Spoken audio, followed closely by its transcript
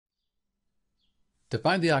To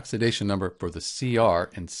find the oxidation number for the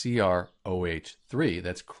Cr and CrOH3,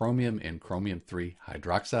 that's chromium and chromium-3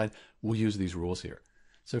 hydroxide, we'll use these rules here.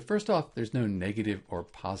 So first off, there's no negative or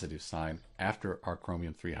positive sign after our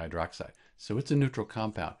chromium-3 hydroxide. So it's a neutral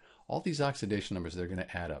compound. All these oxidation numbers, they're going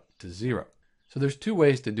to add up to 0. So there's two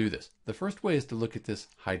ways to do this. The first way is to look at this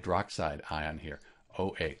hydroxide ion here,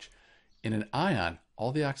 OH. In an ion,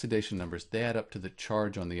 all the oxidation numbers, they add up to the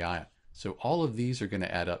charge on the ion. So all of these are going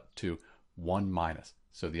to add up to 1 minus.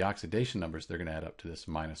 So the oxidation numbers, they're going to add up to this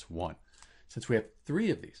 -1. Since we have 3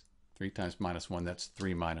 of these, 3 times -1, that's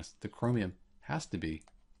 3 minus. The chromium has to be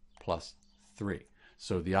 +3.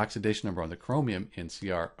 So the oxidation number on the chromium in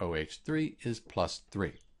CrOH3 is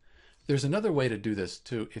 +3. There's another way to do this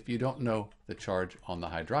too if you don't know the charge on the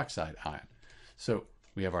hydroxide ion. So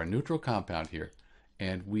we have our neutral compound here,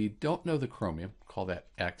 and we don't know the chromium, call that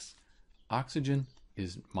X. Oxygen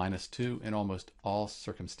is -2 in almost all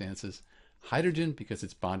circumstances. Hydrogen, because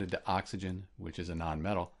it's bonded to oxygen, which is a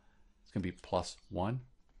nonmetal, it's going to be +1.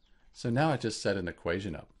 So now I just set an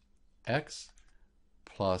equation up. X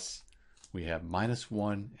plus, we have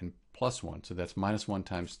 -1 and +1, so that's -1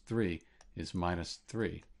 times 3 is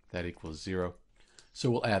 -3. That equals 0. So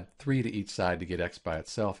we'll add 3 to each side to get X by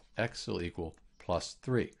itself. X will equal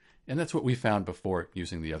 +3. And that's what we found before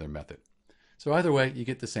using the other method. So either way, you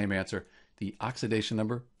get the same answer. The oxidation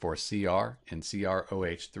number for Cr and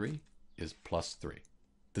CrOH3 is +3.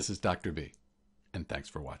 This is Dr. B, and thanks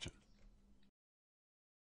for watching.